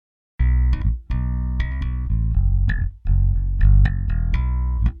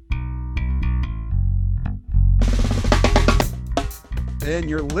and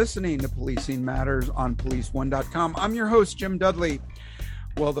you're listening to Policing Matters on policeone.com. I'm your host, Jim Dudley.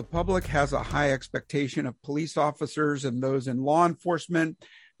 Well, the public has a high expectation of police officers and those in law enforcement.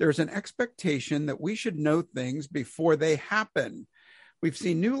 There's an expectation that we should know things before they happen. We've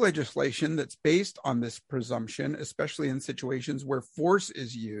seen new legislation that's based on this presumption, especially in situations where force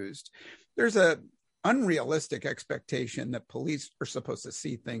is used. There's an unrealistic expectation that police are supposed to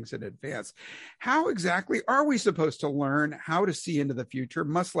see things in advance. How exactly are we supposed to learn how to see into the future,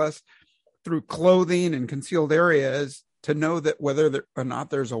 much less through clothing and concealed areas, to know that whether or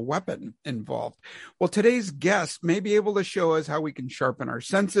not there's a weapon involved? Well, today's guest may be able to show us how we can sharpen our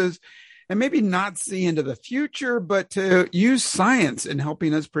senses and maybe not see into the future, but to use science in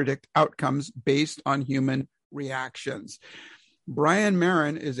helping us predict outcomes based on human reactions. Brian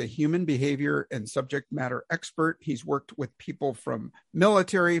Marin is a human behavior and subject matter expert. He's worked with people from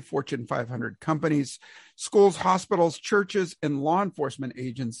military, Fortune 500 companies, schools, hospitals, churches, and law enforcement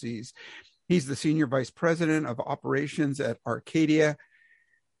agencies. He's the senior vice president of operations at Arcadia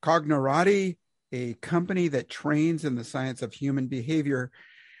Cognerati, a company that trains in the science of human behavior.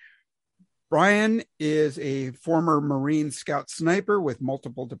 Brian is a former Marine Scout sniper with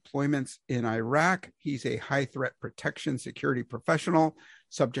multiple deployments in Iraq. He's a high threat protection security professional,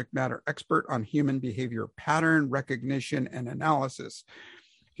 subject matter expert on human behavior pattern recognition and analysis.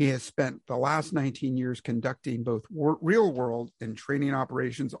 He has spent the last 19 years conducting both real world and training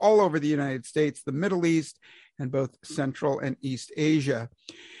operations all over the United States, the Middle East, and both Central and East Asia.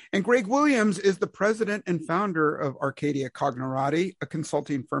 And Greg Williams is the president and founder of Arcadia Cognerati, a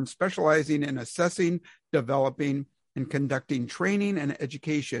consulting firm specializing in assessing, developing, and conducting training and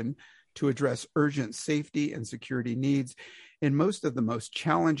education to address urgent safety and security needs in most of the most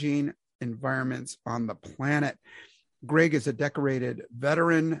challenging environments on the planet. Greg is a decorated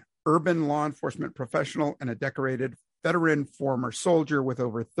veteran urban law enforcement professional and a decorated veteran former soldier with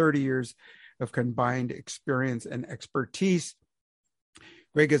over 30 years of combined experience and expertise.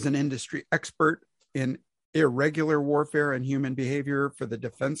 Greg is an industry expert in irregular warfare and human behavior for the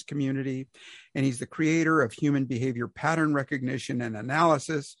defense community, and he's the creator of human behavior pattern recognition and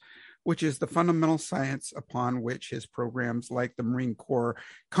analysis, which is the fundamental science upon which his programs like the Marine Corps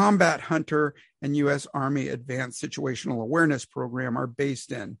Combat Hunter and U.S. Army Advanced Situational Awareness Program are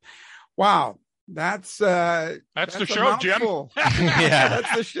based in. Wow. That's the show, Jim. Yeah,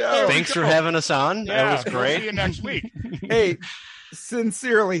 that's the show. Thanks for having us on. Yeah, that was great. We'll see you next week. Hey,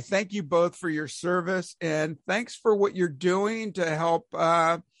 sincerely, thank you both for your service, and thanks for what you're doing to help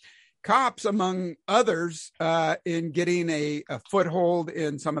cops, among others, in getting a foothold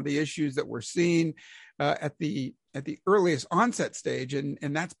in some of the issues that we're seeing at the earliest onset stage,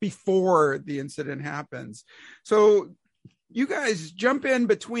 and that's before the incident happens. So you guys jump in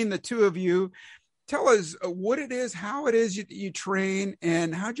between the two of you. Tell us what it is, how it is you train,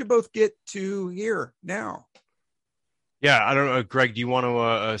 and how'd you both get to here now? Yeah, I don't know. Greg, do you want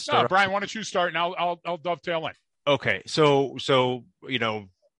to start? No, Brian, why don't you start, and I'll dovetail in. Okay, so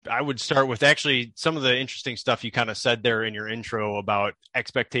I would start with actually some of the interesting stuff you kind of said there in your intro about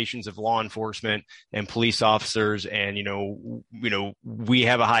expectations of law enforcement and police officers. And, we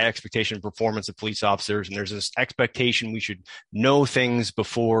have a high expectation of performance of police officers, and there's this expectation we should know things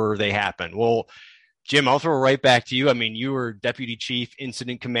before they happen. Well, Jim, I'll throw it right back to you. I mean, you were deputy chief,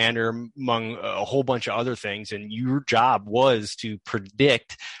 incident commander, among a whole bunch of other things, and your job was to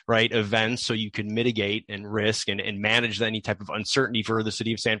predict, right, events so you could mitigate and risk and manage any type of uncertainty for the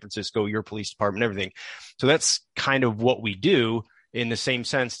city of San Francisco, your police department, everything. So that's kind of what we do in the same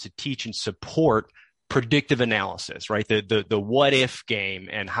sense, to teach and support predictive analysis, right? The what if game,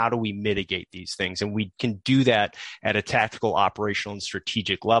 and how do we mitigate these things? And we can do that at a tactical, operational, and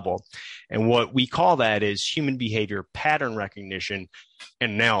strategic level. And what we call that is human behavior pattern recognition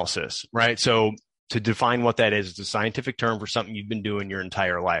and analysis, right? So to define what that is, it's a scientific term for something you've been doing your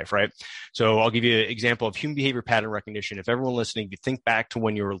entire life, right? So I'll give you an example of human behavior pattern recognition. If everyone listening, if you think back to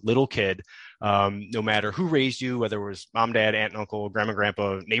when you were a little kid, no matter who raised you, whether it was mom, dad, aunt, and uncle, grandma,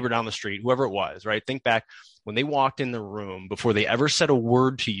 grandpa, neighbor down the street, whoever it was, right? Think back when they walked in the room, before they ever said a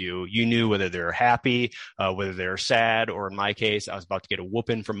word to you, you knew whether they're happy, whether they're sad, or in my case, I was about to get a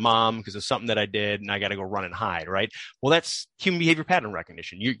whooping from mom because of something that I did and I got to go run and hide, right? Well, that's human behavior pattern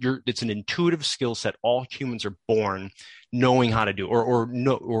recognition. It's an intuitive skill set all humans are born knowing how to do,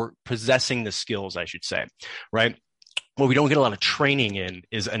 or possessing the skills, I should say, right? What we don't get a lot of training in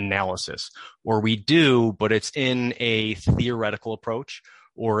is analysis, or we do, but it's in a theoretical approach,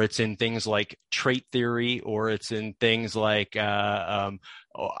 or it's in things like trait theory, or it's in things like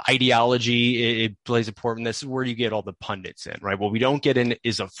ideology, it plays important. This is where you get all the pundits in, right? What we don't get in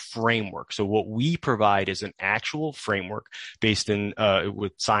is a framework. So what we provide is an actual framework based in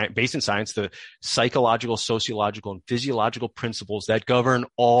science, the psychological, sociological, and physiological principles that govern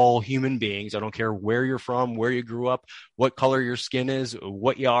all human beings. I don't care where you're from, where you grew up, what color your skin is,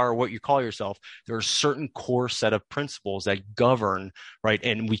 what you are, what you call yourself. There are certain core set of principles that govern, right?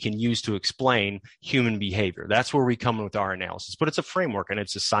 And we can use to explain human behavior. That's where we come in with our analysis, but it's a framework, and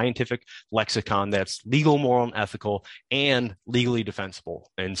it's a scientific lexicon that's legal, moral, and ethical, and legally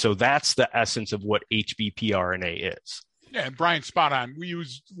defensible. And so that's the essence of what HBPRNA is. Yeah, and Brian's spot on. We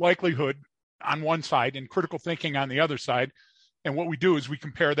use likelihood on one side and critical thinking on the other side. And what we do is we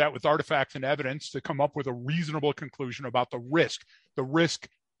compare that with artifacts and evidence to come up with a reasonable conclusion about the risk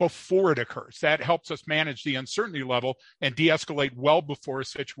before it occurs. That helps us manage the uncertainty level and de-escalate well before a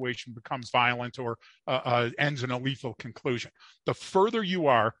situation becomes violent or ends in a lethal conclusion. The further you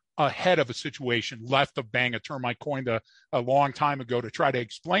are ahead of a situation, left of bang, a term I coined a long time ago to try to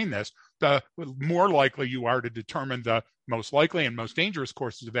explain this, the more likely you are to determine the most likely and most dangerous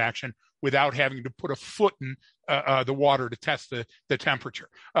courses of action without having to put a foot in the water to test the temperature.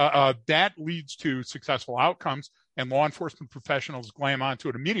 That leads to successful outcomes, and law enforcement professionals glam onto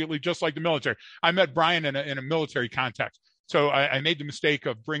it immediately, just like the military. I met Brian in a military context. So I made the mistake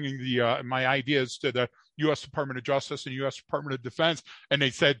of bringing my ideas to the U.S. Department of Justice and U.S. Department of Defense, and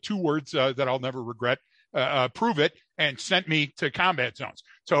they said two words that I'll never regret: prove it, and sent me to combat zones.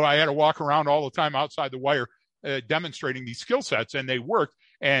 So I had to walk around all the time outside the wire demonstrating these skill sets, and they worked.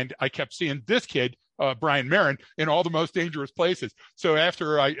 And I kept seeing this kid, Brian Marin, in all the most dangerous places. So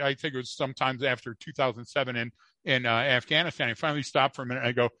after, I think it was sometimes after 2007 in Afghanistan, I finally stopped for a minute and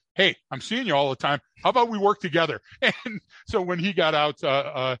I go, hey, I'm seeing you all the time. How about we work together? And so when he got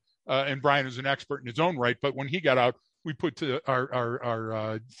out, and Brian is an expert in his own right, but when he got out, we put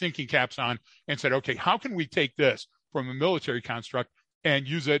our thinking caps on and said, okay, how can we take this from a military construct and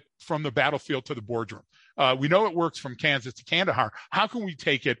use it from the battlefield to the boardroom? We know it works from Kansas to Kandahar. How can we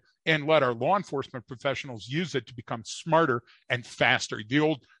take it and let our law enforcement professionals use it to become smarter and faster? The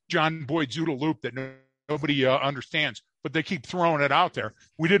old John Boyd Zoodle loop that nobody understands, but they keep throwing it out there.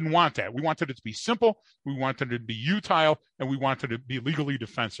 We didn't want that. We wanted it to be simple. We wanted it to be utile, and we wanted it to be legally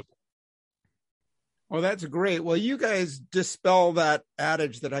defensible. Well, that's great. Well, you guys dispel that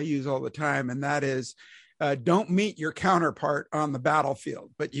adage that I use all the time, and that is, don't meet your counterpart on the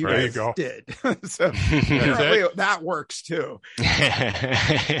battlefield, but you guys did. So apparently that works too.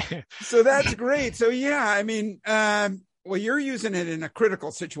 So that's great. So yeah, I mean, well, you're using it in a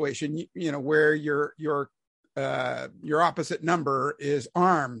critical situation, you know, where your opposite number is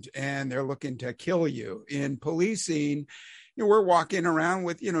armed and they're looking to kill you. In policing, you know, we're walking around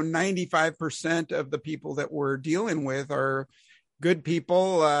with, 95% of the people that we're dealing with are good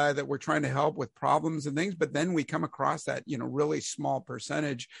people that we're trying to help with problems and things. But then we come across that, really small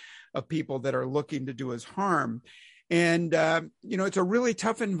percentage of people that are looking to do us harm. And, it's a really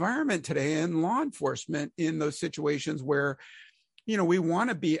tough environment today in law enforcement in those situations where, we want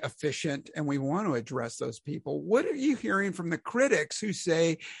to be efficient and we want to address those people. What are you hearing from the critics who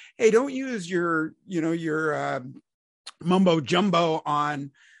say, hey, don't use your mumbo jumbo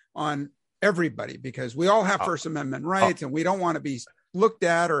on everybody, because we all have First Amendment rights and we don't want to be looked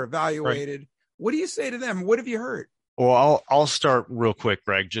at or evaluated. Right. What do you say to them? What have you heard? Well, I'll start real quick,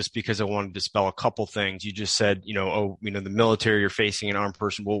 Greg, just because I wanted to dispel a couple things. You just said, the military, you're facing an armed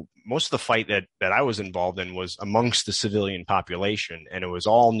person. Well, most of the fight that I was involved in was amongst the civilian population, and it was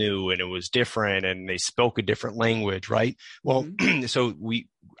all new and it was different and they spoke a different language, right? Well, so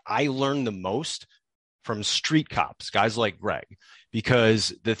I learned the most from street cops, guys like Greg,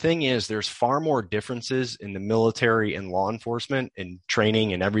 because the thing is, there's far more differences in the military and law enforcement and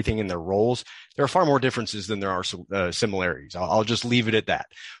training and everything in their roles. There are far more differences than there are similarities. I'll just leave it at that.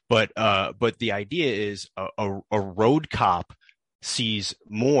 But the idea is a road cop sees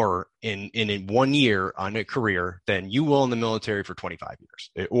more in 1 year on a career than you will in the military for 25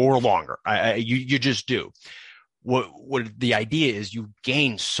 years or longer. You just do. What the idea is, you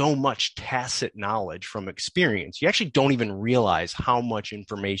gain so much tacit knowledge from experience. You actually don't even realize how much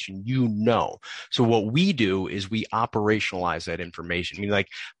information you know. So what we do is we operationalize that information. I mean,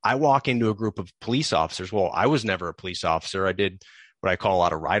 I walk into a group of police officers. Well, I was never a police officer. I did what I call a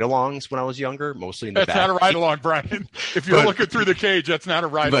lot of ride-alongs when I was younger, mostly in the back. That's not a ride-along, Brian. If you're looking through the cage, that's not a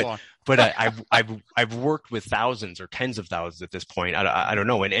ride-along. but I've worked with thousands or tens of thousands at this point. I don't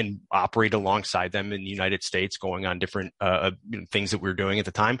know, and operate alongside them in the United States, going on different things that we were doing at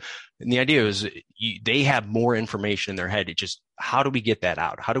the time. And the idea is they have more information in their head. It just, how do we get that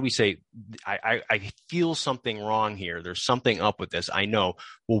out? How do we say, I feel something wrong here. There's something up with this. I know.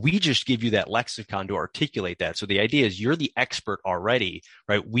 Well, we just give you that lexicon to articulate that. So the idea is you're the expert already,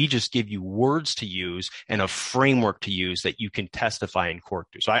 right? We just give you words to use and a framework to use that you can testify in court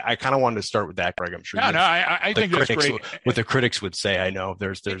to. So I kind of wanted to start with that, Greg. I'm sure. I think that's great. What the critics would say, I know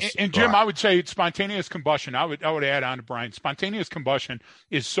there's. And Jim, I would say spontaneous combustion. I would add on to Brian. Spontaneous combustion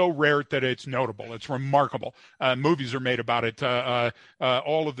is so rare that it's notable. It's remarkable. Movies are made about it.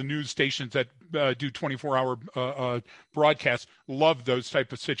 All of the news stations that do 24-hour broadcasts love those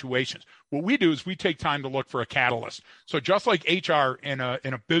type of situations. What we do is we take time to look for a catalyst. So just like HR in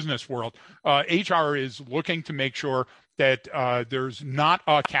a business world, HR is looking to make sure that there's not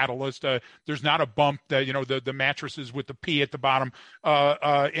a catalyst, there's not a bump, that the mattresses with the P at the bottom.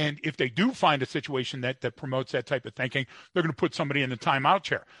 And if they do find a situation that promotes that type of thinking, they're going to put somebody in the timeout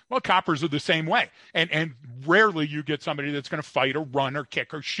chair. Well, coppers are the same way. And rarely you get somebody that's going to fight or run or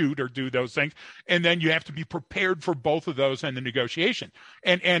kick or shoot or do those things. And then you have to be prepared for both of those in the negotiation.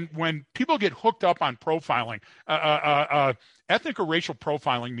 And when people get hooked up on profiling, ethnic or racial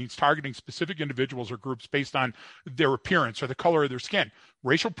profiling means targeting specific individuals or groups based on their appearance or the color of their skin.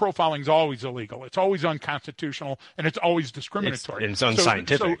 Racial profiling is always illegal. It's always unconstitutional, and it's always discriminatory. It's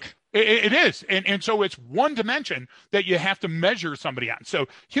unscientific. So it is. And so it's one dimension that you have to measure somebody on. So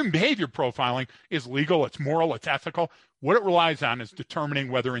human behavior profiling is legal, it's moral, it's ethical. What it relies on is determining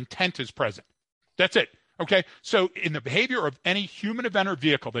whether intent is present. That's it. Okay? So in the behavior of any human event or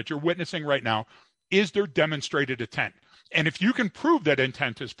vehicle that you're witnessing right now, is there demonstrated intent? And if you can prove that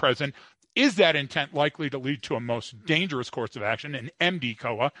intent is present, is that intent likely to lead to a most dangerous course of action, an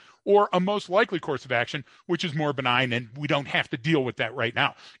MD-COA, or a most likely course of action, which is more benign, and we don't have to deal with that right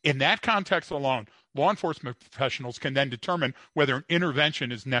now? In that context alone, law enforcement professionals can then determine whether an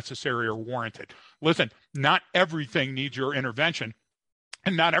intervention is necessary or warranted. Listen, not everything needs your intervention,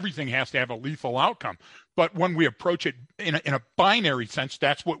 and not everything has to have a lethal outcome. But when we approach it in a binary sense,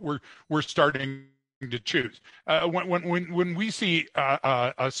 that's what we're starting to choose. When we see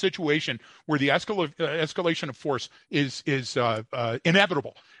a situation where the escalation of force is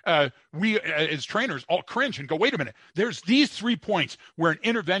inevitable, we as trainers all cringe and go, wait a minute, there's these 3 points where an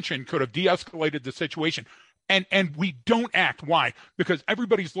intervention could have de-escalated the situation. And we don't act. Why? Because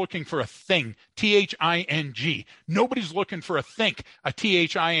everybody's looking for a thing, T-H-I-N-G. Nobody's looking for a think, a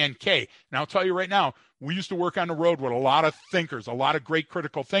T-H-I-N-K. And I'll tell you right now, we used to work on the road with a lot of thinkers, a lot of great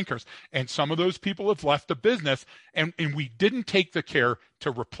critical thinkers. And some of those people have left the business, and we didn't take the care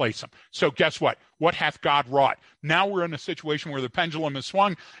to replace them. So guess what? What hath God wrought? Now we're in a situation where the pendulum is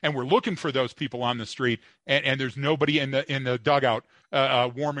swung, and we're looking for those people on the street, and there's nobody in the dugout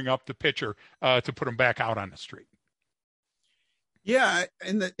warming up the pitcher to put them back out on the street. Yeah,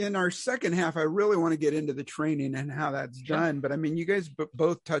 in our second half, I really want to get into the training and how that's done. But I mean, you guys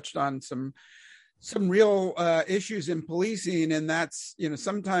both touched on some real issues in policing, and that's,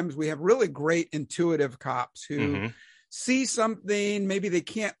 sometimes we have really great intuitive cops who see something, maybe they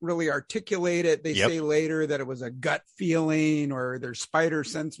can't really articulate it. They say later that it was a gut feeling or their spider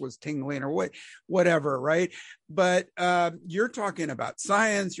sense was tingling or whatever, right? But you're talking about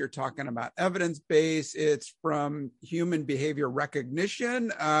science, you're talking about evidence-based, it's from human behavior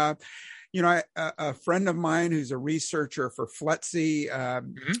recognition. A friend of mine who's a researcher for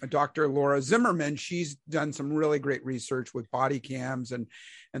FLETC, Dr. Laura Zimmerman, she's done some really great research with body cams and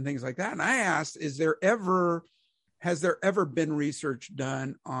things like that. And I asked, has there ever been research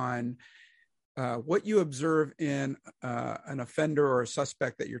done on what you observe in an offender or a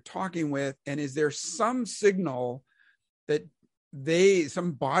suspect that you're talking with? And is there some signal that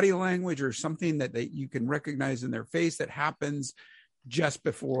some body language or something that you can recognize in their face that happens just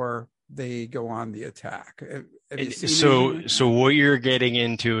before they go on the attack? So what you're getting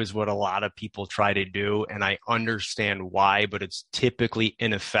into is what a lot of people try to do, and I understand why, but it's typically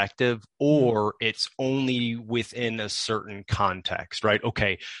ineffective, or it's only within a certain context, right?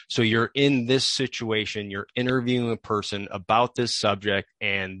 Okay, so you're in this situation, you're interviewing a person about this subject,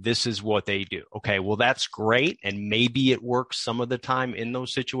 and this is what they do. Okay, well, that's great, and maybe it works some of the time in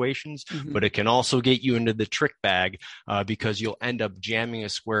those situations, but it can also get you into the trick bag because you'll end up jamming a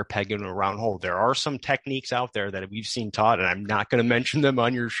square peg in a round hole. There are some techniques out there that we've seen taught, and I'm not going to mention them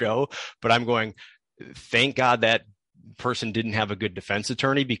on your show, but I'm going, thank God that person didn't have a good defense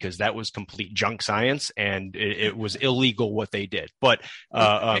attorney because that was complete junk science and it was illegal what they did. But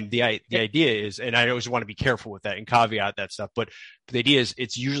the idea is, and I always want to be careful with that and caveat that stuff, but the idea is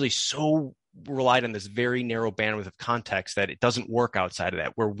it's usually so relied on this very narrow bandwidth of context that it doesn't work outside of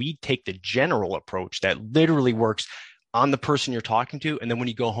that, where we take the general approach that literally works on the person you're talking to, and then when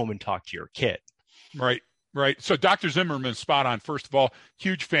you go home and talk to your kid. Right. Right. So Dr. Zimmerman, spot on. First of all,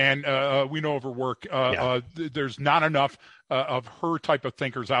 huge fan. We know of her work. There's not enough of her type of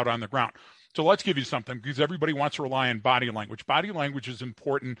thinkers out on the ground. So let's give you something, because everybody wants to rely on body language. Body language is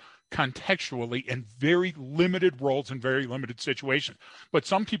important contextually in very limited roles and very limited situations. But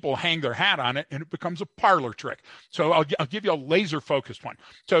some people hang their hat on it and it becomes a parlor trick. So I'll give you a laser focused one.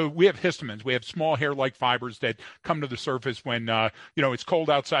 So we have histamines. We have small hair-like fibers that come to the surface when, it's cold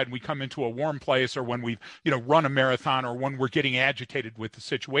outside and we come into a warm place, or when we've, run a marathon, or when we're getting agitated with the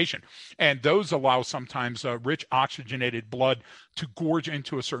situation. And those allow sometimes rich oxygenated blood to gorge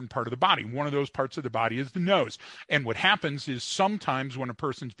into a certain part of the body. One of those parts of the body is the nose. And what happens is sometimes when a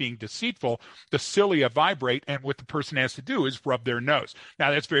person's being deceitful, the cilia vibrate, and what the person has to do is rub their nose. Now,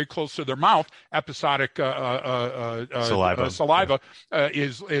 that's very close to their mouth. Episodic saliva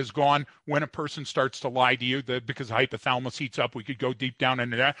is gone when a person starts to lie to you, because the hypothalamus heats up. We could go deep down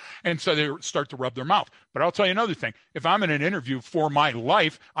into that. And so they start to rub their mouth. But I'll tell you another thing. If I'm in an interview for my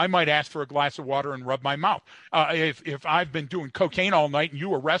life, I might ask for a glass of water and rub my mouth. If I've been doing cocaine all night and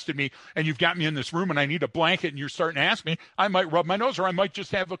you arrested me and you've got me in this room and I need a blanket and you're starting to ask me, I might rub my nose, or I might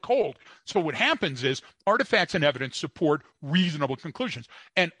just have a cold. So what happens is artifacts and evidence support reasonable conclusions.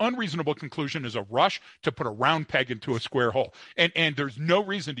 An unreasonable conclusion is a rush to put a round peg into a square hole. And there's no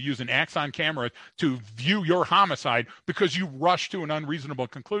reason to use an Axon camera to view your homicide because you rushed to an unreasonable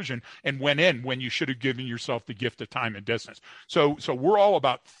conclusion and went in when you should have given yourself the gift of time and distance. So we're all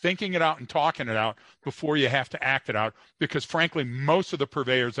about thinking it out and talking it out before you have to act it out, because frankly, most of the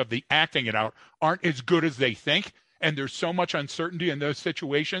purveyors of the acting it out aren't as good as they think. And there's so much uncertainty in those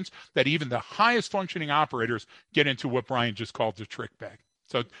situations that even the highest functioning operators get into what Brian just called the trick bag.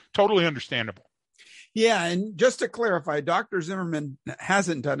 So totally understandable. Yeah, and just to clarify, Dr. Zimmerman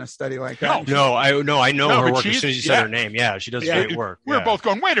hasn't done a study like that. No, I know her work as soon as you said her name. Yeah, she does great work. We were both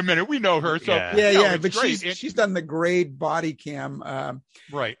going, wait a minute, we know her. So but she's done the grade body cam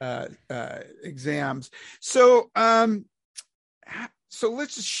exams. So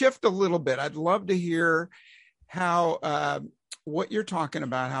let's just shift a little bit. I'd love to hear how what you're talking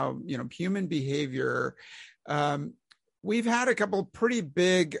about, how human behavior. We've had a couple pretty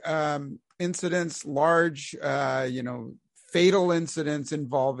big incidents, large, fatal incidents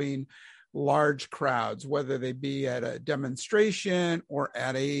involving large crowds, whether they be at a demonstration or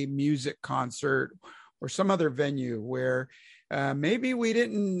at a music concert or some other venue where maybe we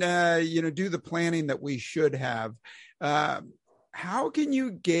didn't, do the planning that we should have. How can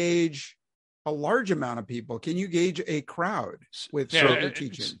you gauge a large amount of people? Can you gauge a crowd with certain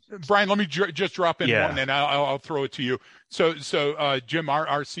teaching? Brian, let me just drop in one, and I'll throw it to you. So Jim,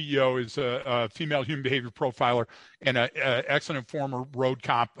 our CEO is a female human behavior profiler and an excellent former road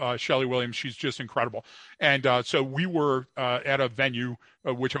cop, Shelley Williams. She's just incredible. And so we were at a venue,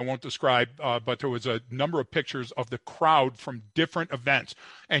 which I won't describe, but there was a number of pictures of the crowd from different events.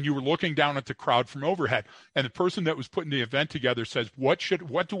 And you were looking down at the crowd from overhead. And the person that was putting the event together says, what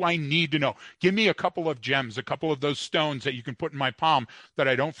do I need to know? Give me a couple of gems, a couple of those stones that you can put in my palm that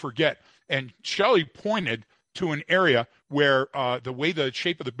I don't forget. And Shelley pointed to an area where the way the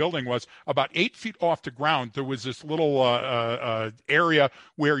shape of the building was, about 8 feet off the ground, there was this little area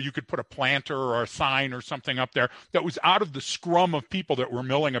where you could put a planter or a sign or something up there that was out of the scrum of people that were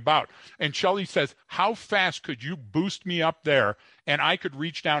milling about. And Shelley says, how fast could you boost me up there and I could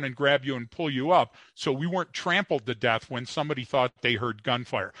reach down and grab you and pull you up so we weren't trampled to death when somebody thought they heard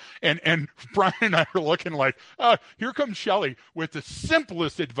gunfire? And Brian and I are looking like, here comes Shelley with the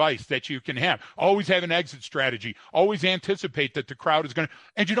simplest advice that you can have. Always have an exit strategy. Always anticipate that the crowd is going to.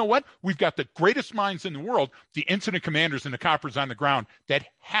 And you know what? We've got the greatest minds in the world, the incident commanders and the coppers on the ground, that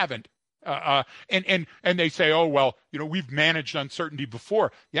haven't. And they say, oh, well, we've managed uncertainty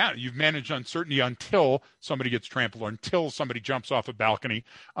before. Yeah, you've managed uncertainty until somebody gets trampled, or until somebody jumps off a balcony,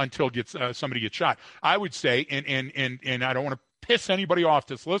 until somebody gets shot. I would say, and I don't want to piss anybody off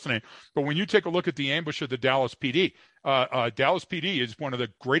that's listening, but when you take a look at the ambush of the Dallas PD, Dallas PD is one of the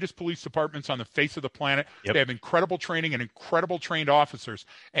greatest police departments on the face of the planet. Yep. They have incredible training and incredible trained officers.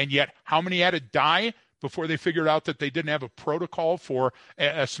 And yet, how many had to die before they figured out that they didn't have a protocol for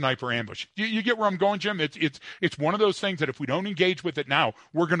a sniper ambush. You get where I'm going, Jim? It's one of those things that if we don't engage with it now,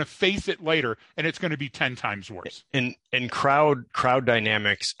 we're going to face it later, and it's going to be 10 times worse. And crowd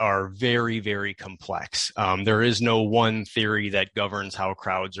dynamics are very, very complex. There is no one theory that governs how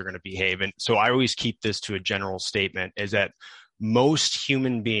crowds are going to behave. And so I always keep this to a general statement, is that most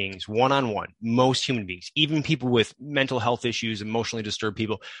human beings, one-on-one, most human beings, even people with mental health issues, emotionally disturbed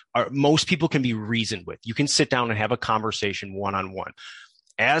people, most people can be reasoned with. You can sit down and have a conversation one-on-one.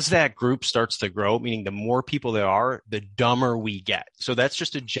 As that group starts to grow, meaning the more people there are, the dumber we get. So that's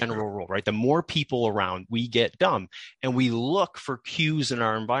just a general rule, right? The more people around, we get dumb, and we look for cues in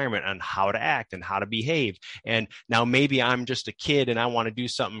our environment on how to act and how to behave. And now maybe I'm just a kid and I want to do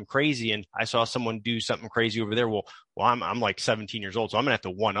something crazy, and I saw someone do something crazy over there. Well, I'm like 17 years old, so I'm gonna have to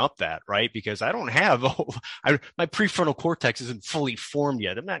one up that, right? Because I don't have my prefrontal cortex isn't fully formed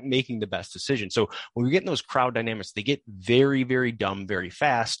yet. I'm not making the best decision. So when we get in those crowd dynamics, they get very, very dumb very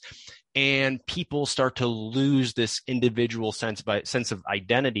fast, and people start to lose this individual sense of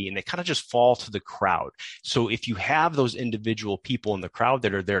identity, and they kind of just fall to the crowd. So if you have those individual people in the crowd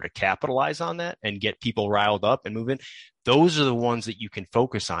that are there to capitalize on that and get people riled up and moving, those are the ones that you can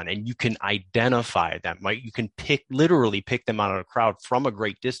focus on, and you can identify them, right? You can literally pick them out of a crowd from a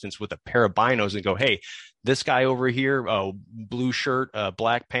great distance with a pair of binos and go, hey, this guy over here, blue shirt,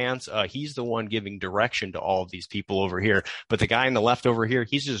 black pants, he's the one giving direction to all of these people over here. But the guy on the left over here,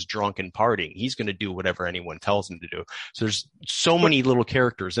 he's just drunk and partying. He's going to do whatever anyone tells him to do. So there's so many little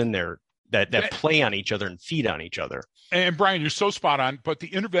characters in there that play on each other and feed on each other. And Brian, you're so spot on, but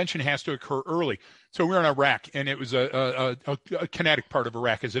the intervention has to occur early. So we were in Iraq, and it was a kinetic part of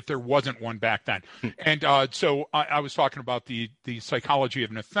Iraq, as if there wasn't one back then. And so I was talking about the psychology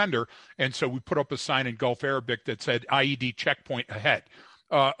of an offender, and so we put up a sign in Gulf Arabic that said IED checkpoint ahead.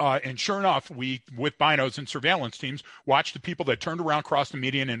 And sure enough, we, with binos and surveillance teams, watched the people that turned around, crossed the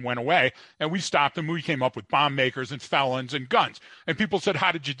median, and went away. And we stopped them. We came up with bomb makers and felons and guns. And people said,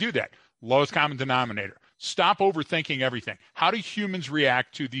 how did you do that? Lowest common denominator. Stop overthinking everything. How do humans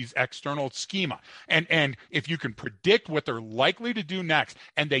react to these external schema? And if you can predict what they're likely to do next,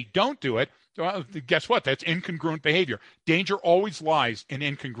 and they don't do it, well, guess what? That's incongruent behavior. Danger always lies in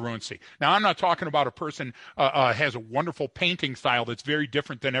incongruency. Now, I'm not talking about a person has a wonderful painting style that's very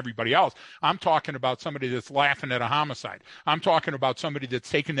different than everybody else. I'm talking about somebody that's laughing at a homicide. I'm talking about somebody that's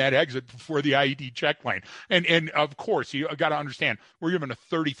taking that exit before the IED checkpoint. And of course, you got to understand, we're given a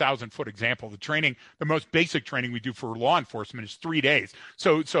 30,000-foot example. The training, the most basic training we do for law enforcement is 3 days.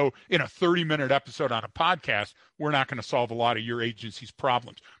 So in a 30-minute episode on a podcast, we're not going to solve a lot of your agency's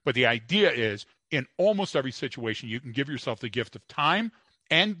problems. But the idea is, in almost every situation, you can give yourself the gift of time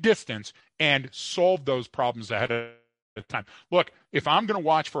and distance and solve those problems ahead of time. Look, if I'm going to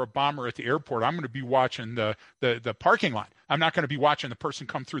watch for a bomber at the airport, I'm going to be watching the parking lot. I'm not going to be watching the person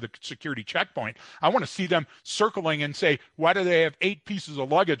come through the security checkpoint. I want to see them circling and say, why do they have 8 pieces of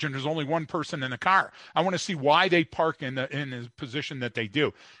luggage and there's only one person in the car? I want to see why they park in the position that they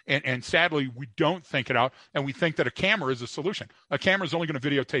do. And sadly, we don't think it out, and we think that a camera is a solution. A camera is only going to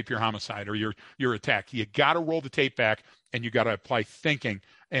videotape your homicide or your attack. You got to roll the tape back, and you got to apply thinking.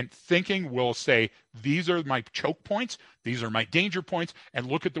 And thinking will say, these are my choke points, these are my danger points, and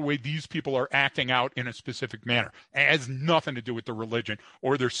look at the way these people are acting out in a specific manner. It has nothing to do with their religion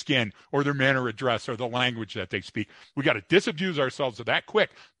or their skin or their manner of dress or the language that they speak. We got to disabuse ourselves of that quick,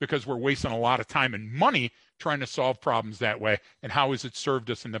 because we're wasting a lot of time and money trying to solve problems that way. And how has it served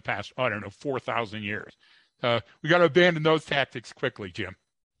us in the past, 4,000 years? We got to abandon those tactics quickly, Jim.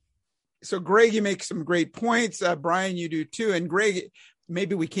 So, Greg, you make some great points. Brian, you do too. And Greg,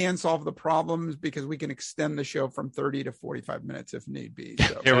 maybe we can solve the problems because we can extend the show from 30 to 45 minutes if need be.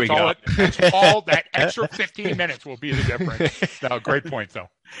 So. There we go. That's all that extra 15 minutes will be the difference. No, great point, though.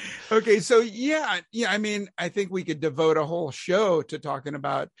 Okay. So, yeah. I mean, I think we could devote a whole show to talking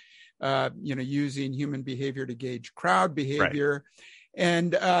about, using human behavior to gauge crowd behavior. Right.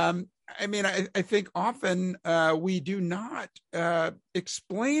 And, I mean, I think often we do not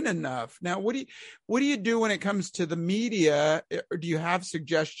explain enough. Now, what do you do when it comes to the media? Or do you have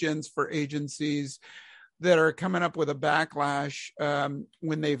suggestions for agencies that are coming up with a backlash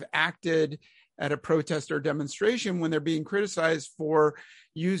when they've acted at a protest or demonstration, when they're being criticized for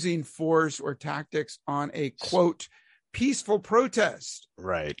using force or tactics on a, quote, peaceful protest?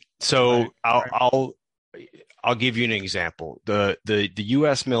 Right. So I'll give you an example. The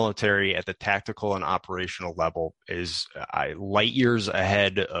U.S. military at the tactical and operational level is light years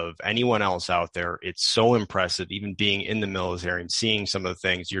ahead of anyone else out there. It's so impressive, even being in the military and seeing some of the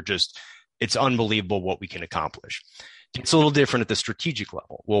things. It's unbelievable what we can accomplish. It's a little different at the strategic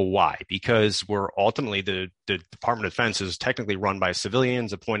level. Well, why? Because we're ultimately the Department of Defense is technically run by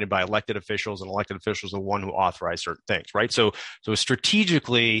civilians appointed by elected officials, and elected officials are the one who authorize certain things, right? So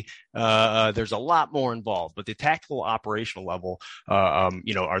strategically, there's a lot more involved, but the tactical operational level,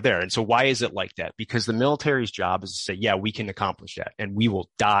 are there. And so why is it like that? Because the military's job is to say, yeah, we can accomplish that, and we will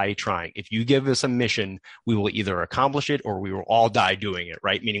die trying. If you give us a mission, we will either accomplish it or we will all die doing it,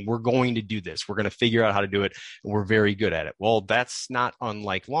 right? Meaning we're going to do this. We're going to figure out how to do it, and we're very good at it. Well, that's not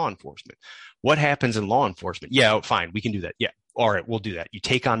unlike law enforcement. What happens in law enforcement? Yeah, fine, we can do that. Yeah. All right, we'll do that. You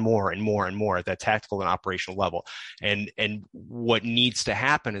take on more and more and more at that tactical and operational level. And what needs to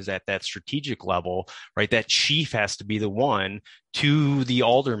happen is at that strategic level, right? That chief has to be the one to the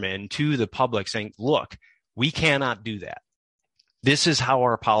aldermen, to the public saying, look, we cannot do that. This is how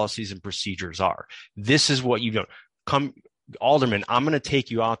our policies and procedures are. This is what you do. Come, Alderman, I'm going to take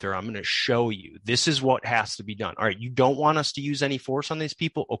you out there. I'm going to show you. This is what has to be done. All right, you don't want us to use any force on these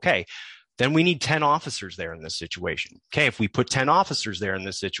people? Okay. Then we need 10 officers there in this situation. Okay, if we put 10 officers there in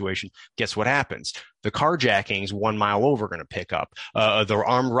this situation, guess what happens? The carjackings 1 mile over are going to pick up. The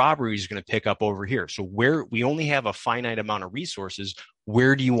armed robbery is going to pick up over here. So where we only have a finite amount of resources,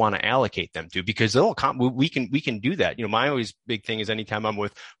 where do you want to allocate them to? Because we can do that. My always big thing is anytime I'm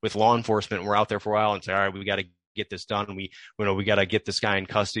with law enforcement and we're out there for a while and say, all right, we got to get this done. We got to get this guy in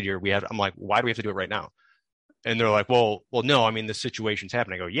custody, or I'm like, why do we have to do it right now? And they're like, well, no, I mean, the situation's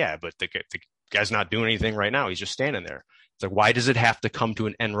happening. I go, yeah, but the guy's not doing anything right now. He's just standing there. It's like, why does it have to come to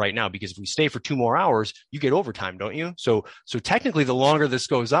an end right now? Because if we stay for 2 more hours, you get overtime, don't you? So technically, the longer this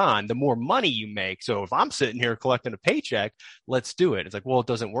goes on, the more money you make. So if I'm sitting here collecting a paycheck, let's do it. It's like, well, it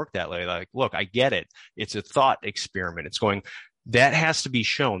doesn't work that way. Like, look, I get it. It's a thought experiment. It's going, that has to be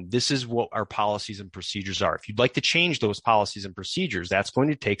shown. This is what our policies and procedures are. If you'd like to change those policies and procedures, that's going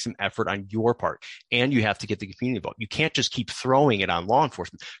to take some effort on your part, and you have to get the community involved. You can't just keep throwing it on law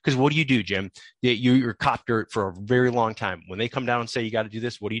enforcement, because what do, Jim? You're cop dirt for a very long time. When they come down and say you got to do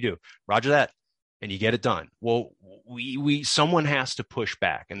this, what do? Roger that. And you get it done. Well, someone has to push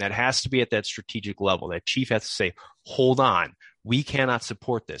back, and that has to be at that strategic level. That chief has to say, hold on, we cannot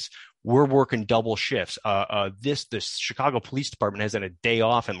support this. We're working double shifts. The Chicago Police Department has had a day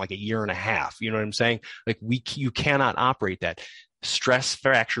off in like a year and a half. You know what I'm saying? Like you cannot operate that. Stress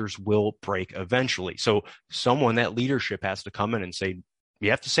fractures will break eventually. So that leadership has to come in and say,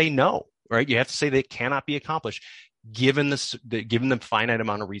 you have to say no, right? You have to say that it cannot be accomplished given the finite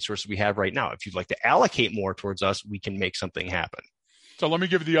amount of resources we have right now. If you'd like to allocate more towards us, we can make something happen. So let me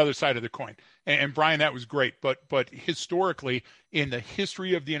give you the other side of the coin. And Brian, that was great. But historically, in the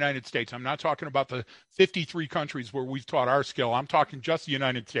history of the United States, I'm not talking about the 53 countries where we've taught our skill. I'm talking just the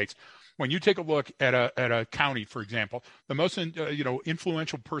United States. When you take a look at a county, for example, the most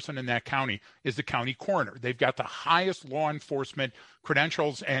influential person in that county is the county coroner. They've got the highest law enforcement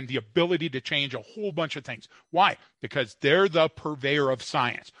credentials and the ability to change a whole bunch of things. Why? Because they're the purveyor of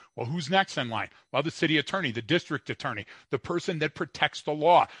science. Well, who's next in line? Well, the city attorney, the district attorney, the person that protects the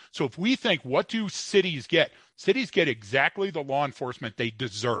law. So if we think, what do cities get? Cities get exactly the law enforcement they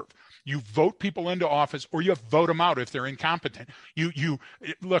deserve. You vote people into office, or you vote them out if they're incompetent.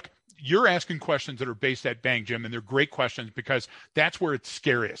 Look, you're asking questions that are based at Bang, Jim, and they're great questions, because that's where it's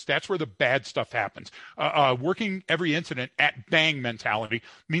scariest. That's where the bad stuff happens. Working every incident at Bang mentality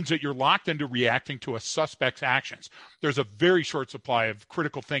means that you're locked into reacting to a suspect's actions. There's a very short supply of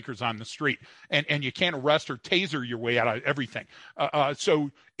critical thinkers on the street, and you can't arrest or taser your way out of everything. So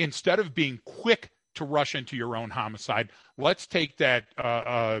instead of being quick to rush into your own homicide, let's take that,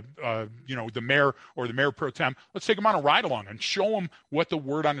 the mayor or the mayor pro tem, let's take them on a ride along and show them what the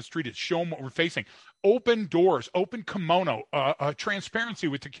word on the street is, show them what we're facing. Open doors, open kimono, transparency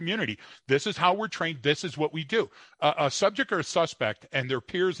with the community. This is how we're trained. This is what we do. A subject or a suspect and their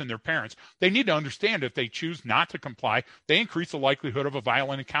peers and their parents, they need to understand if they choose not to comply, they increase the likelihood of a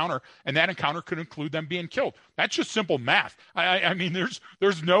violent encounter, and that encounter could include them being killed. That's just simple math. I mean,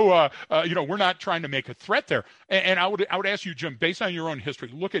 there's no, we're not trying to make a threat there. And I would ask you, Jim, based on your own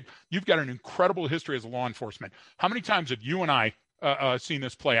history, you've got an incredible history as a law enforcement. How many times have you and I seen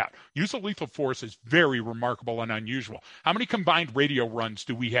this play out? Use of lethal force is very remarkable and unusual. How many combined radio runs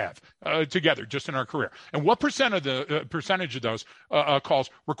do we have together just in our career? And what percentage of those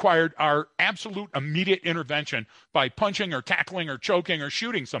calls required our absolute immediate intervention by punching or tackling or choking or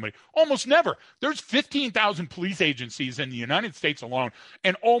shooting somebody? Almost never. There's 15,000 police agencies in the United States alone,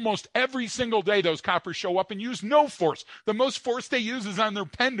 and almost every single day those coppers show up and use no force. The most force they use is on their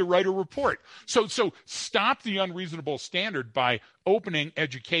pen to write a report. So stop the unreasonable standard by opening,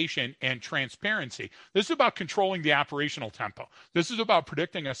 education, and transparency. This is about controlling the operational tempo. This is about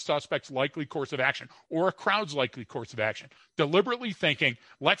predicting a suspect's likely course of action or a crowd's likely course of action. Deliberately thinking,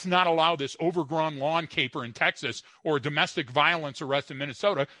 let's not allow this overgrown lawn caper in Texas or a domestic violence arrest in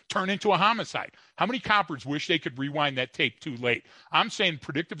Minnesota turn into a homicide. How many coppers wish they could rewind that tape too late? I'm saying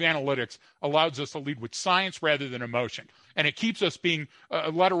predictive analytics allows us to lead with science rather than emotion. And it keeps us being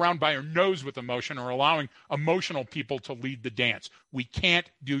led around by our nose with emotion or allowing emotional people to lead the dance. We can't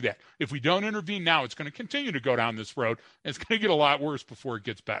do that. If we don't intervene now, it's going to continue to go down this road, and it's going to get a lot worse before it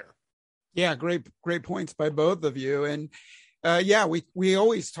gets better. Yeah, great points by both of you. And we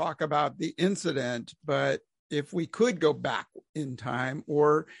always talk about the incident, but if we could go back in time,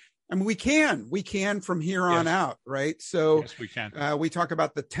 we can from here on out, right? So yes, we can. We talk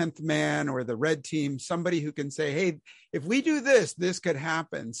about the 10th man or the red team, somebody who can say, hey, if we do this, this could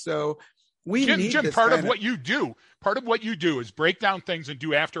happen. So Jim, part of what you do is break down things and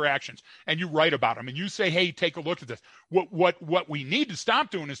do after actions, and you write about them, and you say, hey, take a look at this. What we need to stop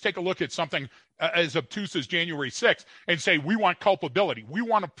doing is take a look at something as obtuse as January 6th and say, we want culpability. We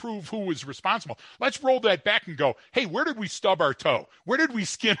want to prove who was responsible. Let's roll that back and go, hey, where did we stub our toe? Where did we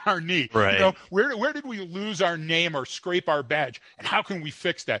skin our knee? Right. Where did we lose our name or scrape our badge? And how can we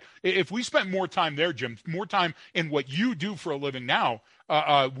fix that? If we spent more time there, Jim, more time in what you do for a living now,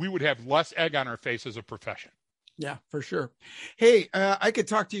 we would have less egg on our face as a profession. Yeah, for sure. Hey, I could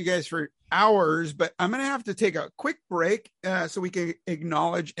talk to you guys for hours, but I'm going to have to take a quick break so we can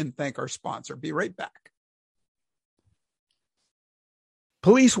acknowledge and thank our sponsor. Be right back.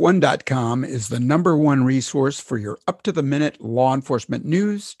 PoliceOne.com is the #1 resource for your up-to-the-minute law enforcement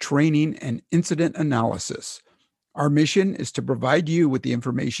news, training, and incident analysis. Our mission is to provide you with the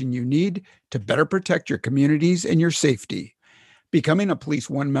information you need to better protect your communities and your safety. Becoming a Police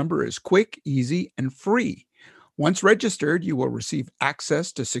One member is quick, easy, and free. Once registered, you will receive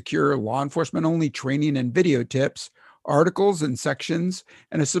access to secure law enforcement-only training and video tips, articles and sections,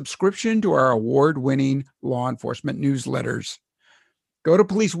 and a subscription to our award-winning law enforcement newsletters. Go to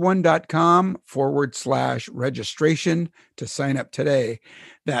policeone.com/registration to sign up today.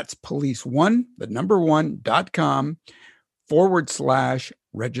 That's policeone, the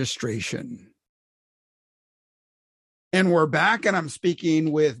 #1.com/registration. And we're back, and I'm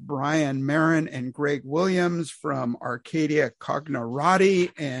speaking with Brian Marin and Greg Williams from Arcadia Cognerati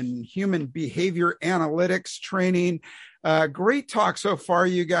and Human Behavior Analytics Training. Great talk so far,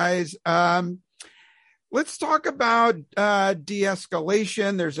 you guys. Let's talk about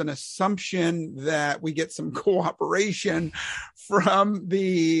de-escalation. There's an assumption that we get some cooperation from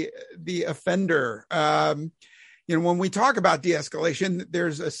the offender. When we talk about de-escalation,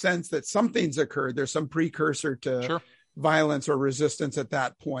 there's a sense that something's occurred. There's some precursor to Sure. violence or resistance at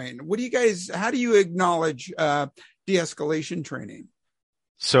that point. How do you acknowledge de-escalation training?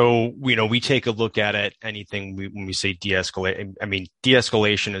 So, we take a look at it, when we say de-escalate,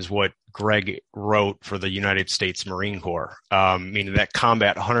 de-escalation is what Greg wrote for the United States Marine Corps. Meaning that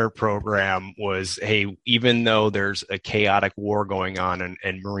Combat Hunter program was, hey, even though there's a chaotic war going on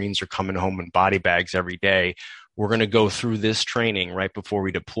and Marines are coming home in body bags every day, we're going to go through this training right before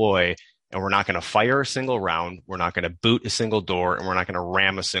we deploy. And we're not going to fire a single round. We're not going to boot a single door, and we're not going to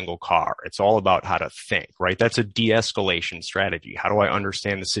ram a single car. It's all about how to think, right? That's a de-escalation strategy. How do I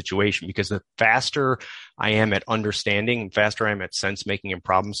understand the situation? Because the faster I am at understanding, the faster I am at sense making and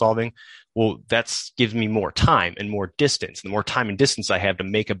problem solving, well, that's gives me more time and more distance. The more time and distance I have to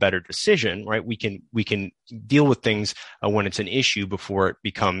make a better decision, right? We can deal with things when it's an issue before it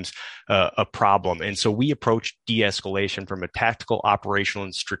becomes a problem. And so we approach de-escalation from a tactical, operational,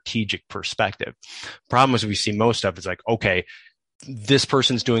 and strategic perspective. Problem is we see most of it's like, okay, this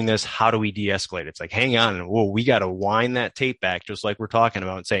person's doing this. How do we de-escalate? It's like, hang on. Whoa, we got to wind that tape back, just like we're talking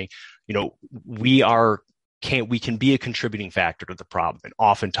about, and saying, we can be a contributing factor to the problem. And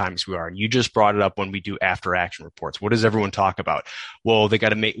oftentimes we are. And you just brought it up when we do after action reports. What does everyone talk about? Well, they got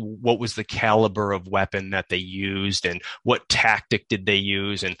to what was the caliber of weapon that they used, and what tactic did they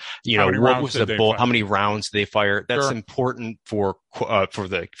use? And, what was the bullet? How many rounds did they fire? That's Sure. important for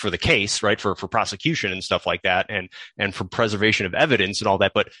the case, right? For prosecution and stuff like that, and for preservation of evidence and all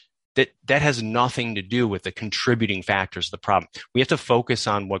that. But that has nothing to do with the contributing factors of the problem. We have to focus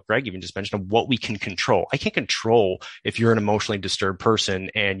on what Greg even just mentioned, on what we can control. I can't control if you're an emotionally disturbed person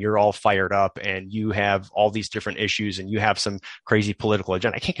and you're all fired up and you have all these different issues and you have some crazy political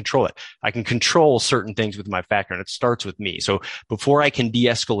agenda. I can't control it. I can control certain things with my factor, and it starts with me. So before I can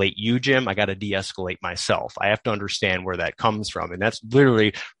de-escalate you, Jim, I got to de-escalate myself. I have to understand where that comes from. And that's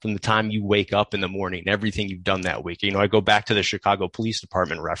literally from the time you wake up in the morning, everything you've done that week. I go back to the Chicago Police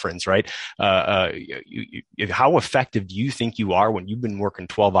Department reference. sense, right? How effective do you think you are when you've been working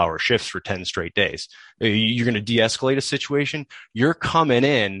 12-hour shifts for 10 straight days? You're going to de-escalate a situation. You're coming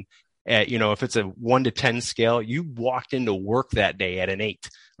in at, if it's a 1 to 10 scale, you walked into work that day at an 8,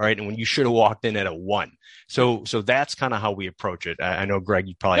 right? And when you should have walked in at a 1. So that's kind of how we approach it. I know, Greg,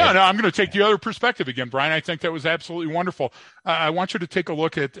 you probably... No, I'm going to take the other perspective again, Brian. I think that was absolutely wonderful. I want you to take a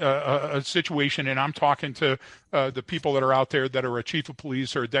look at a situation, and I'm talking to the people that are out there that are a chief of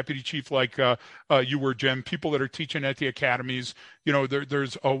police or a deputy chief like you were, Jim, people that are teaching at the academies.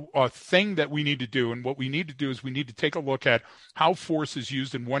 There's a thing that we need to do, and what we need to do is we need to take a look at how force is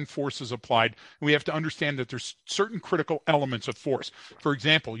used and when force is applied. And we have to understand that there's certain critical elements of force. For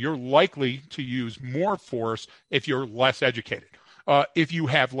example, you're likely to use more force if you're less educated. If you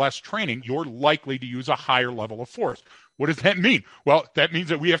have less training, you're likely to use a higher level of force. What does that mean? Well, that means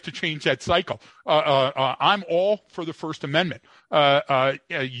that we have to change that cycle. I'm all for the First Amendment.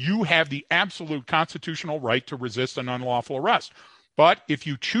 You have the absolute constitutional right to resist an unlawful arrest. But if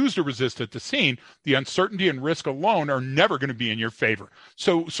you choose to resist at the scene, the uncertainty and risk alone are never going to be in your favor.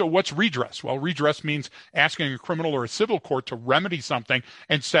 So what's redress? Well, redress means asking a criminal or a civil court to remedy something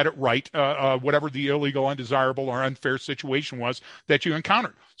and set it right, whatever the illegal, undesirable, or unfair situation was that you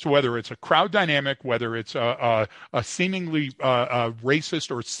encountered. So whether it's a crowd dynamic, whether it's a seemingly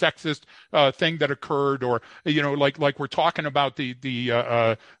racist or sexist thing that occurred, or like we're talking about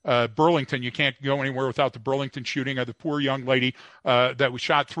the Burlington, you can't go anywhere without the Burlington shooting of the poor young lady that was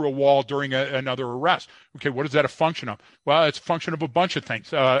shot through a wall during another arrest. Okay, what is that a function of? Well, it's a function of a bunch of things.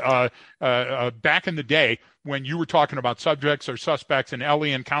 Back in the day, when you were talking about subjects or suspects and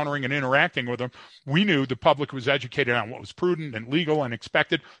Ellie encountering and interacting with them, we knew the public was educated on what was prudent and legal and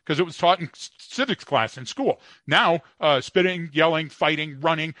expected because it was taught in civics class in school. Now, spitting, yelling, fighting,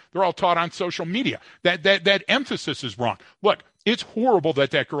 running, they're all taught on social media. That emphasis is wrong. Look, it's horrible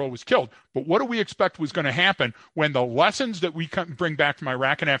that girl was killed, but what do we expect was going to happen when the lessons that we bring back from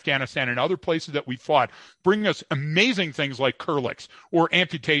Iraq and Afghanistan and other places that we fought bring us amazing things like Kerlicks or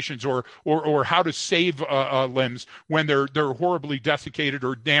amputations or how to save limbs when they're horribly desiccated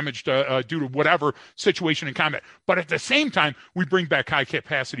or damaged due to whatever situation in combat. But at the same time, we bring back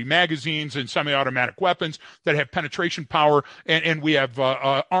high-capacity magazines and semi-automatic weapons that have penetration power, and we have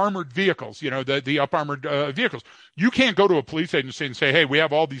armored vehicles, the up-armored vehicles. You can't go to a police agency and say, hey, we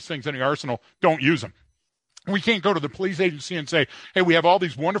have all these things in the arsenal, don't use them. We can't go to the police agency and say, hey, we have all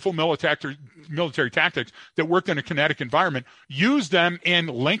these wonderful military tactics that worked in a kinetic environment. Use them in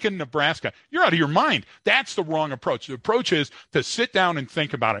Lincoln, Nebraska. You're out of your mind. That's the wrong approach. The approach is to sit down and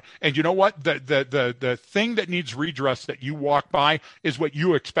think about it. And you know what? The thing that needs redress that you walk by is what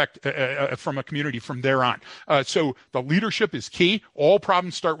you expect from a community from there on. So the leadership is key. All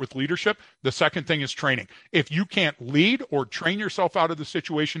problems start with leadership. The second thing is training. If you can't lead or train yourself out of the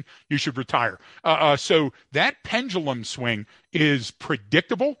situation, you should retire. So that pendulum swing is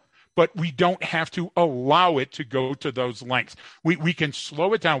predictable, but we don't have to allow it to go to those lengths. We can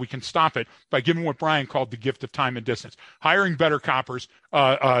slow it down. We can stop it by giving what Brian called the gift of time and distance, hiring better coppers,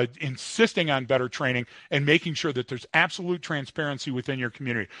 insisting on better training, and making sure that there's absolute transparency within your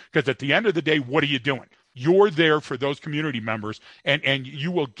community. Because at the end of the day, what are you doing? You're there for those community members, and you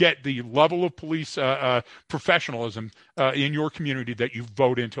will get the level of police professionalism in your community that you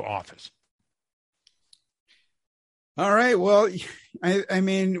vote into office. All right. Well, I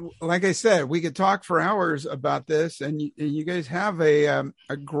mean, like I said, we could talk for hours about this, and you guys have a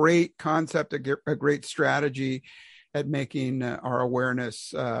great concept, a great strategy at making our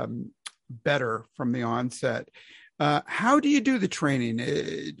awareness better from the onset. How do you do the training?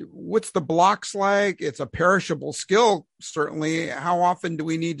 What's the blocks like? It's a perishable skill, certainly. How often do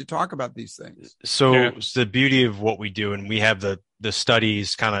we need to talk about these things? So it's the beauty of what we do, and we have the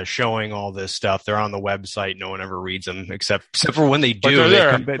studies kind of showing all this stuff. They're on the website. No one ever reads them except for when they do.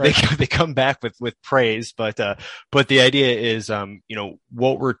 They come back with praise. But the idea is,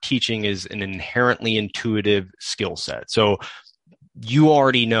 what we're teaching is an inherently intuitive skill set. So you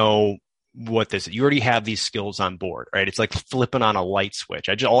already know you already have these skills on board, right? It's like flipping on a light switch.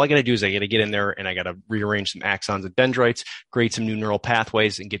 All I got to do is I got to get in there and I got to rearrange some axons and dendrites, create some new neural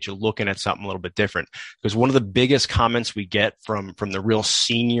pathways, and get you looking at something a little bit different. Because one of the biggest comments we get from the real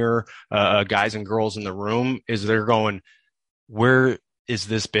senior guys and girls in the room is they're going, "Where has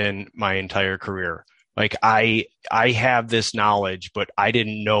this been my entire career? Like I have this knowledge, but I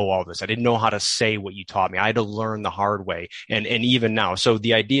didn't know all this. I didn't know how to say what you taught me. I had to learn the hard way." And even now, so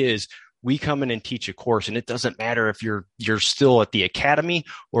the idea is, we come in and teach a course, and it doesn't matter if you're still at the academy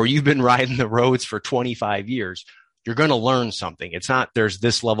or you've been riding the roads for 25 years. You're going to learn something. It's not there's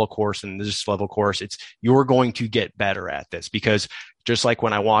this level course and this level course. It's you're going to get better at this because Just like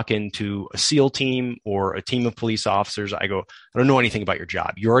when I walk into a SEAL team or a team of police officers, I go, I don't know anything about your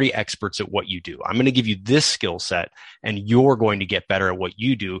job. You're already experts at what you do. I'm going to give you this skill set and you're going to get better at what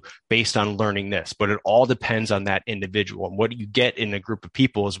you do based on learning this. But it all depends on that individual. And what you get in a group of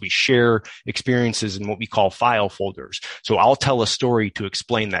people is we share experiences in what we call file folders. So I'll tell a story to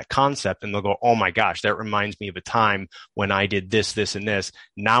explain that concept and they'll go, oh my gosh, that reminds me of a time when I did this, this, and this.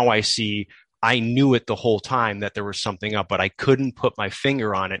 Now I see I knew it the whole time that there was something up, but I couldn't put my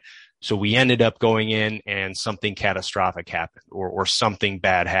finger on it. So we ended up going in and something catastrophic happened or something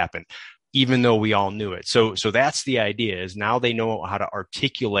bad happened, even though we all knew it. So that's the idea, is now they know how to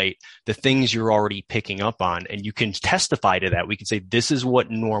articulate the things you're already picking up on, and you can testify to that. We can say, this is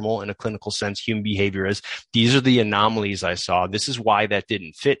what normal in a clinical sense human behavior is. These are the anomalies I saw. This is why that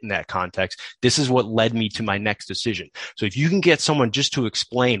didn't fit in that context. This is what led me to my next decision. So if you can get someone just to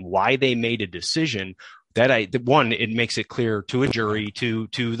explain why they made a decision, it makes it clear to a jury, to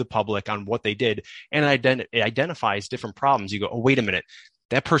the public on what they did, and it identifies different problems. You go, oh, wait a minute.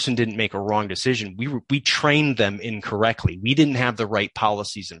 That person didn't make a wrong decision. We trained them incorrectly. We didn't have the right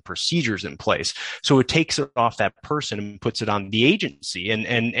policies and procedures in place. So it takes it off that person and puts it on the agency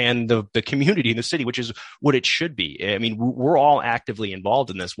and the community in the city, which is what it should be. I mean, we're all actively involved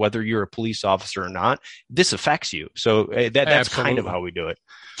in this, whether you're a police officer or not. This affects you. So that's kind of how we do it.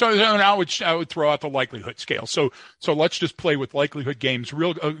 So I would throw out the likelihood scale. So let's just play with likelihood games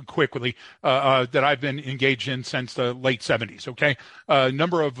real quickly that I've been engaged in since the late 70s. Okay,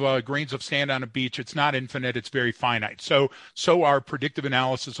 number of grains of sand on a beach. It's not infinite. It's very finite. So our predictive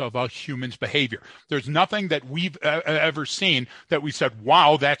analysis of a human's behavior. There's nothing that we've ever seen that we said,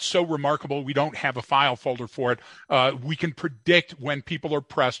 wow, that's so remarkable. We don't have a file folder for it. We can predict when people are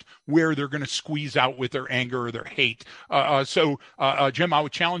pressed where they're going to squeeze out with their anger or their hate. So Jim, I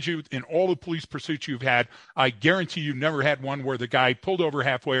would challenge you, in all the police pursuits you've had, I guarantee you've never had one where the guy pulled over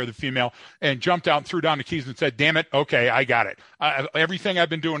halfway, or the female, and jumped out and threw down the keys and said, damn it, okay, I got it. Everything I've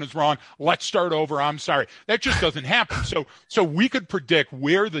been doing is wrong. Let's start over. I'm sorry. That just doesn't happen. So we could predict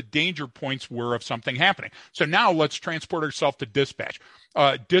where the danger points were of something happening. So now let's transport ourselves to dispatch.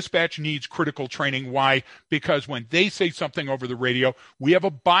 Dispatch needs critical training. Why? Because when they say something over the radio, we have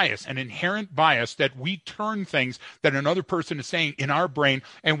a bias, an inherent bias, that we turn things that another person is saying in our brain,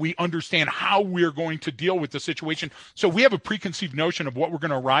 and we understand how we're going to deal with the situation. So we have a preconceived notion of what we're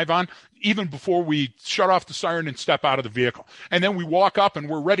going to arrive on even before we shut off the siren and step out of the vehicle. And then we walk up and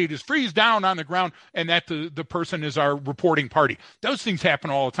we're ready to freeze down on the ground, and that the person is our reporting party. Those things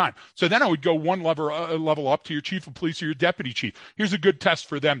happen all the time. So then I would go one level up to your chief of police or your deputy chief. Here's a good test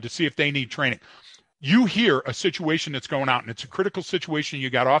for them to see if they need training. You hear a situation that's going out, and it's a critical situation.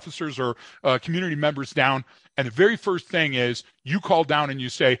 You got officers or community members down, and the very first thing is you call down and you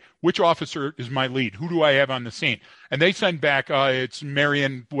say, which officer is my lead? Who do I have on the scene? And they send back, it's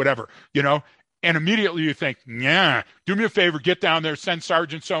Marion, whatever, and immediately you think, yeah, do me a favor, get down there, send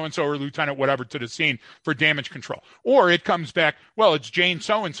Sergeant so-and-so or Lieutenant whatever to the scene for damage control. Or it comes back, well, it's Jane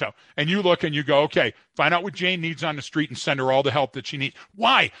so-and-so. And you look and you go, okay, find out what Jane needs on the street and send her all the help that she needs.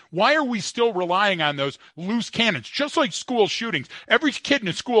 Why? Why are we still relying on those loose cannons? Just like school shootings. Every kid in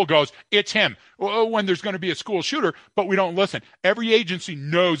a school goes, it's him, when there's going to be a school shooter, but we don't listen. Every agency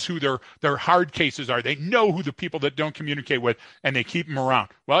knows who their hard cases are. They know who the people that don't communicate with, and they keep them around.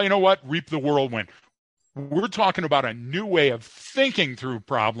 Well, you know what? Reap the whirlwind. We're talking about a new way of thinking through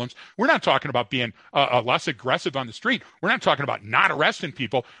problems. We're not talking about being less aggressive on the street. We're not talking about not arresting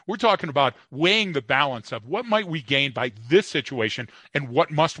people. We're talking about weighing the balance of what might we gain by this situation and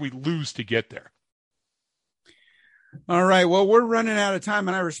what must we lose to get there. All right. Well, we're running out of time,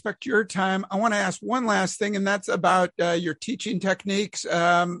 and I respect your time. I want to ask one last thing, and that's about your teaching techniques.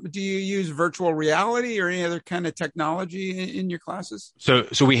 Do you use virtual reality or any other kind of technology in your classes? So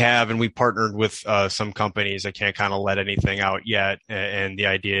we have, and we partnered with some companies. I can't kind of let anything out yet. And the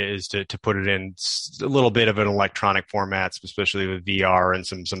idea is to put it in a little bit of an electronic format, especially with VR and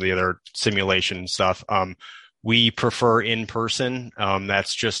some of the other simulation stuff. We prefer in person.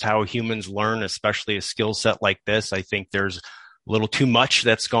 That's just how humans learn, especially a skill set like this. I think there's a little too much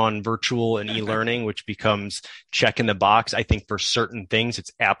that's gone virtual and e-learning, which becomes check in the box. I think for certain things,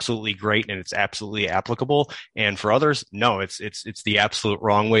 it's absolutely great and it's absolutely applicable. And for others, no, it's the absolute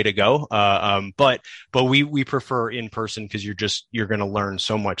wrong way to go. But we prefer in person because you're going to learn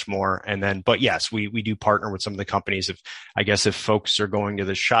so much more. And then, but yes, we do partner with some of the companies. If folks are going to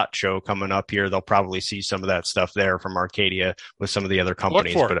the SHOT Show coming up here, they'll probably see some of that stuff there from Arcadia with some of the other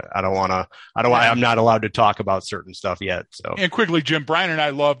companies, but I'm not allowed to talk about certain stuff yet. So. quickly, Jim, Brian and I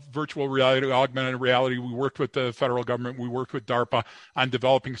love virtual reality, augmented reality. We worked with the federal government. We worked with DARPA on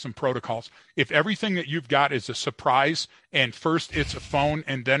developing some protocols. If everything that you've got is a surprise, and first it's a phone,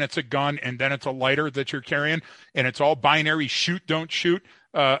 and then it's a gun, and then it's a lighter that you're carrying, and it's all binary, shoot, don't shoot,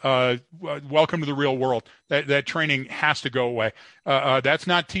 welcome to the real world. That training has to go away. That's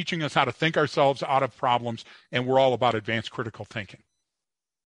not teaching us how to think ourselves out of problems, and we're all about advanced critical thinking.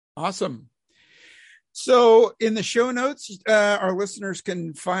 Awesome. So in the show notes, our listeners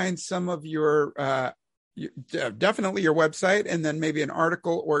can find some of your, definitely your website, and then maybe an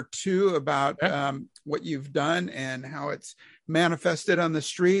article or two about what you've done and how it's manifested on the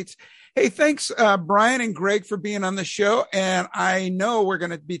streets. Hey, thanks, Brian and Greg, for being on the show. And I know we're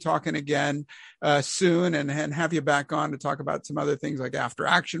going to be talking again soon and have you back on to talk about some other things like after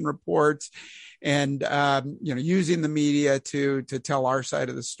action reports and, using the media to tell our side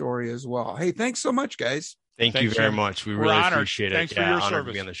of the story as well. Hey, thanks so much, guys. Thanks you very much. We really appreciate it. Thanks for your service.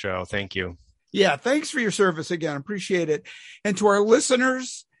 To be on the show. Thank you. Yeah, thanks for your service again. Appreciate it. And to our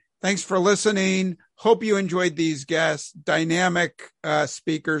listeners, thanks for listening. Hope you enjoyed these guests, dynamic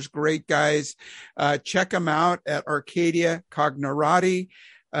speakers, great guys. Check them out at Arcadia Cognerati.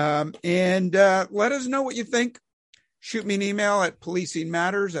 And let us know what you think. Shoot me an email at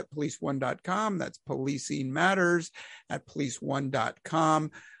policingmatters@policeone.com. That's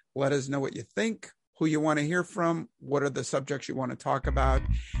policingmatters@policeone.com. Let us know what you think, who you want to hear from, what are the subjects you want to talk about.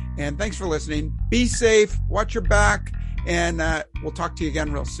 And thanks for listening. Be safe, watch your back, and we'll talk to you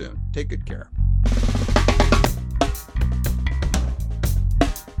again real soon. Take good care.